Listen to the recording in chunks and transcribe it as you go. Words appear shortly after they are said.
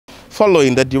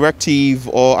following the directive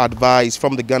or advice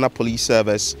from the Ghana Police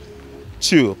Service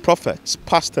to prophets,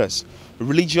 pastors,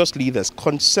 religious leaders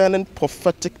concerning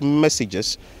prophetic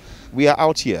messages, we are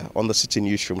out here on the Citi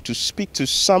Newsroom to speak to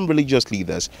some religious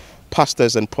leaders,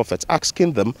 pastors and prophets,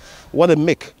 asking them what they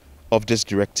make of this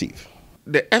directive.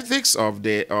 The ethics of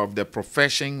the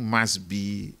profession must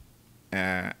be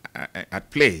at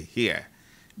play here.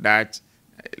 That,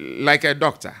 like a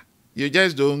doctor, you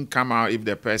just don't come out if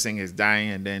the person is dying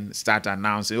and then start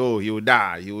announcing, oh, he will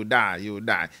die, he will die, he will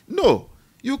die. No,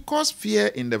 you cause fear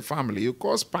in the family, you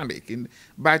cause panic,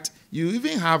 but you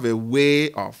even have a way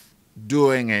of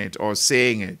doing it or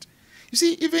saying it. You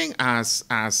see, even as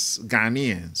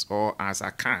Ghanaians or as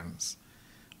Akans,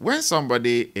 when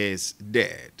somebody is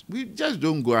dead, we just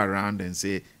don't go around and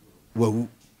say, well,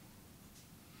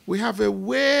 we have a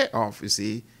way of, you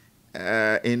see,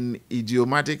 in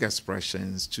idiomatic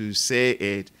expressions to say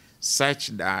it such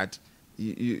that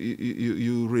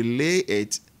you relay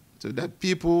it so that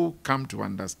people come to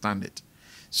understand it.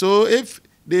 So if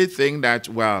they think that,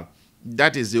 well,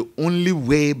 that is the only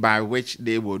way by which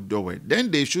they will do it,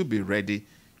 then they should be ready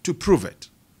to prove it.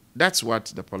 That's what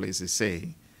the police is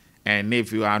saying. And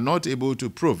if you are not able to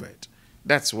prove it,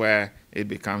 that's where it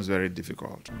becomes very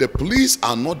difficult. The police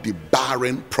are not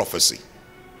debarring prophecy.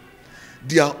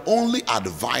 They are only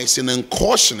advising and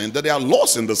cautioning that there are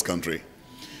laws in this country.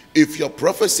 If your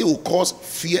prophecy will cause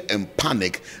fear and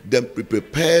panic, then be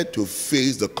prepared to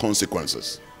face the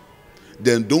consequences.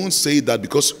 Then don't say that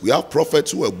because we have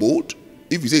prophets who are bold.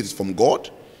 If you say it's from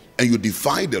God and you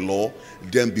defy the law,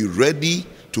 then be ready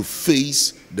to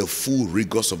face the full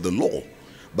rigors of the law.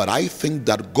 But I think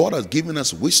that God has given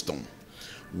us wisdom.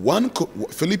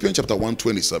 Philippians chapter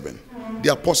 1:27,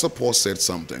 the Apostle Paul said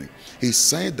something. He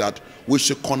said that we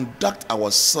should conduct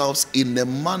ourselves in a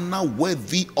manner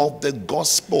worthy of the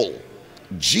gospel.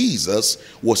 Jesus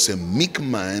was a meek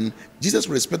man. Jesus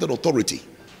respected authority.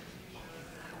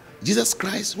 Jesus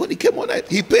Christ, when he came on earth,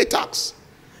 he paid tax.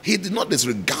 He did not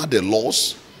disregard the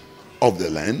laws of the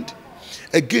land.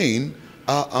 Again,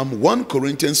 1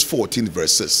 Corinthians 14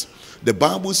 verses. The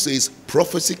Bible says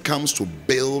prophecy comes to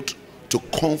build, to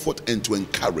comfort, and to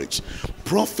encourage.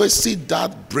 Prophecy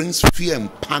that brings fear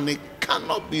and panic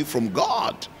cannot be from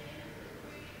God.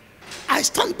 I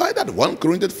stand by that. 1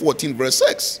 Corinthians 14 verse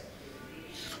 6.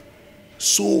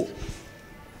 So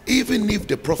even if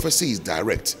the prophecy is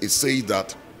direct, it says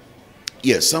that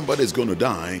yes, somebody is going to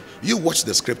die. You watch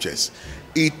the scriptures.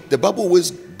 The Bible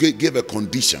always gave a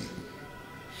condition,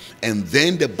 and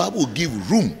then the Bible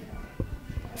give room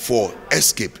for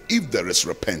escape if there is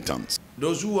repentance.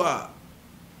 Those who are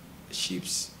sheep,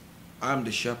 I am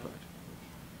the shepherd.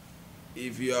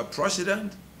 If you are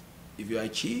president, if you are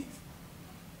chief,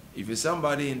 if you're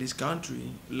somebody in this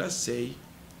country, let's say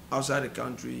outside the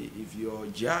country, if you're a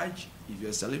judge, if you're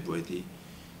a celebrity,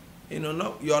 you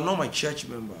are not my church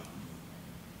member.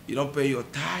 You don't pay your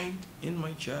tithe in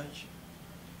my church.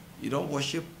 You don't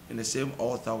worship in the same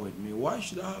altar with me. Why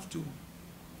should I have to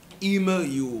email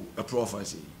you a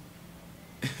prophecy?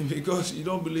 Because you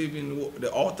don't believe in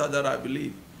the altar that I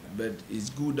believe. But it's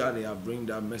good that they have bring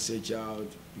that message out.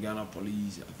 Ghana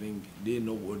police, I think they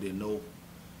know what they know,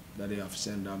 that they have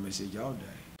sent that message out there.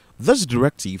 This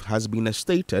directive has been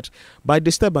stated by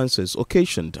disturbances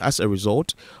occasioned as a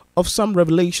result of some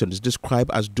revelations described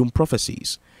as doom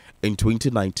prophecies. In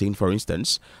 2019, for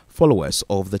instance, followers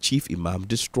of the chief imam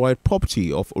destroyed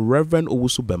property of Reverend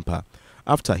Owusu Bempa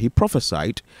after he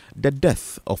prophesied the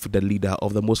death of the leader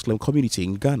of the Muslim community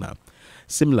in Ghana.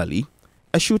 Similarly,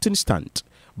 a shooting stunt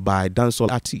by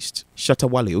dancehall artist Shatta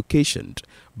Wale occasioned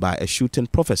by a shooting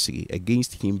prophecy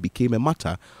against him became a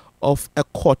matter of a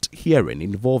court hearing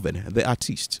involving the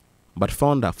artist. But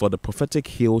founder for the Prophetic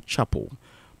Hill Chapel,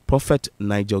 Prophet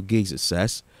Nigel Gaze,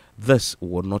 says this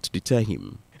will not deter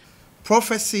him.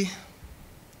 Prophecy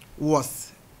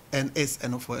was and is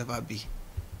and will forever be.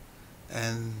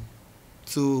 And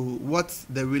to what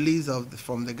the release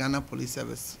from the Ghana Police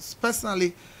Service,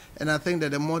 personally, and I think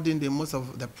that the modern day, most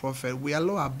of the prophet, we are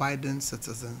law-abiding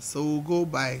citizens. So we'll go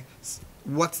by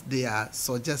what they are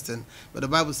suggesting. But the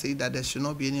Bible says that there should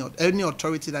not be any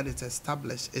authority that is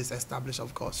established,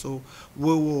 of course. So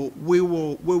we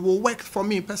will work. For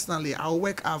me personally, I'll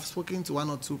work. I've spoken to one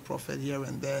or two prophets here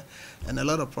and there, and a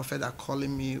lot of prophets are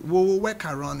calling me. We will work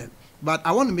around it. But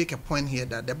I want to make a point here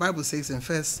that the Bible says in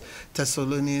 1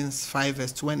 Thessalonians 5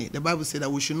 verse 20, the Bible says that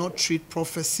we should not treat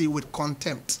prophecy with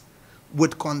contempt.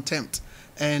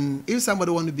 And if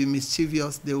somebody wants to be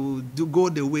mischievous, they will go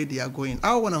the way they are going.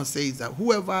 All I want to say is that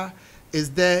whoever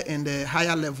is there in the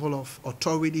higher level of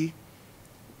authority,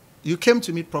 you came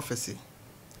to meet prophecy.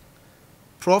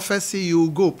 Prophecy, you will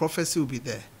go. Prophecy will be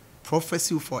there.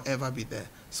 prophecy will forever be there.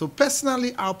 So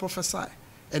personally, I'll prophesy.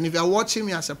 And if you're watching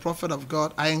me as a prophet of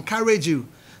God, I encourage you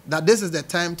that this is the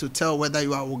time to tell whether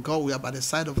you are with God, we are by the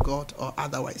side of God, or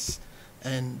otherwise.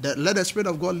 And let the Spirit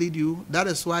of God lead you. That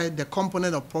is why the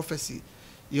component of prophecy,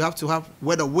 you have to have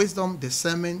word of wisdom,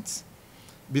 discernment,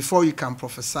 before you can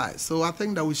prophesy. So I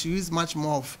think that we should use much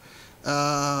more of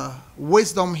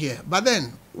wisdom here. But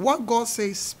then, what God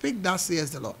says, speak that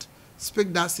says the Lord.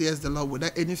 Speak that says the Lord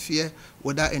without any fear,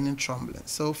 without any trembling.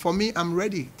 So for me, I'm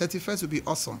ready. 31st will be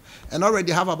awesome. And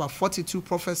already have about 42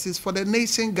 prophecies for the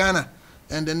nation Ghana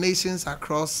and the nations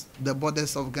across the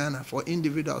borders of Ghana for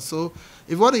individuals. So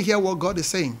if you want to hear what God is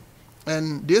saying,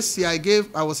 and this year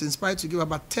I was inspired to give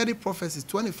about 30 prophecies,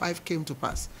 25 came to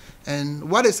pass.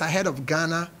 And what is ahead of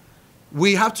Ghana,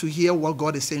 we have to hear what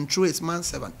God is saying through his man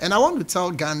servant. And I want to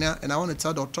tell Ghana, and I want to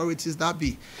tell the authorities that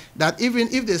even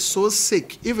if they're so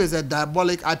sick, if it's a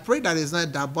diabolic, I pray that it's not a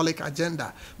diabolic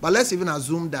agenda, but let's even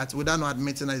assume that without not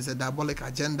admitting that it's a diabolic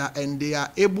agenda, and they are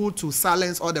able to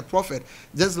silence all the prophet,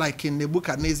 just like King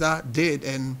Nebuchadnezzar did,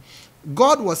 and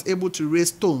God was able to raise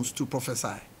stones to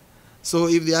prophesy. So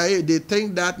if they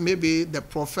think that maybe the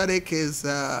prophetic is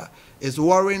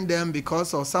worrying them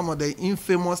because of some of the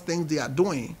infamous things they are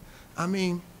doing, I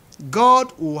mean,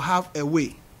 God will have a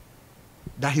way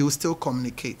that he will still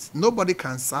communicate. Nobody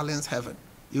can silence heaven.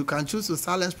 You can choose to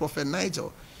silence Prophet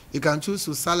Nigel. You can choose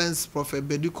to silence Prophet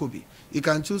Bedukobi. You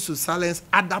can choose to silence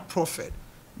other prophet.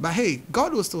 But hey,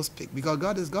 God will still speak because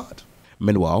God is God.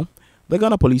 Meanwhile, the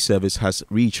Ghana Police Service has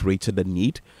reiterated the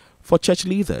need for church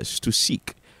leaders to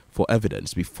seek for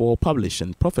evidence before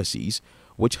publishing prophecies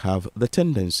which have the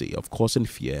tendency of causing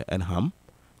fear and harm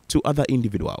to other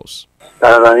individuals.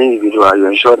 As an individual, you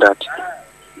ensure that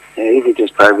if it is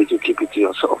private, you keep it to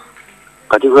yourself.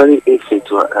 Particularly if it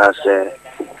has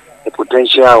a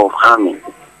potential of harming,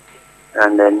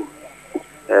 and then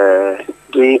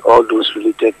doing all those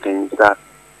related things that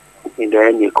in the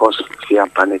end may cause fear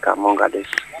and panic among others.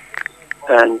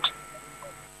 And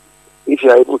if you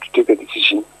are able to take a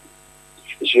decision,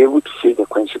 you should be able to face the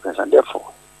consequence. And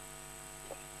therefore,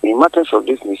 in matters of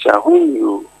this nature, when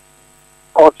you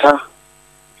utter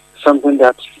something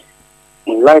that,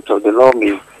 in light of the law,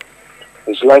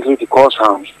 is likely to cause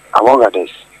harm among others,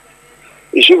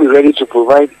 you should be ready to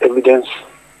provide evidence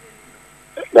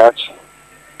that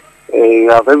you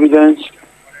have evidence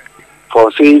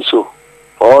for saying so,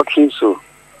 for uttering so,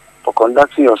 for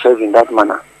conducting yourself in that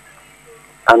manner.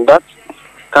 And that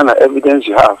kind of evidence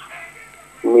you have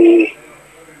may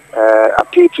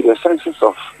appeal to the senses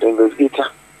of the investigator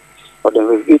or the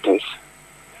investigators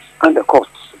and the courts,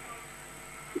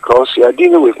 because you are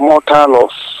dealing with mortal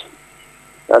laws.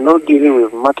 You are not dealing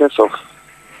with matters of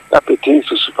that pertains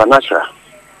to supernatural.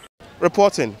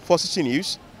 Reporting for Citi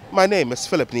News, my name is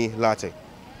Philip Ni Latte.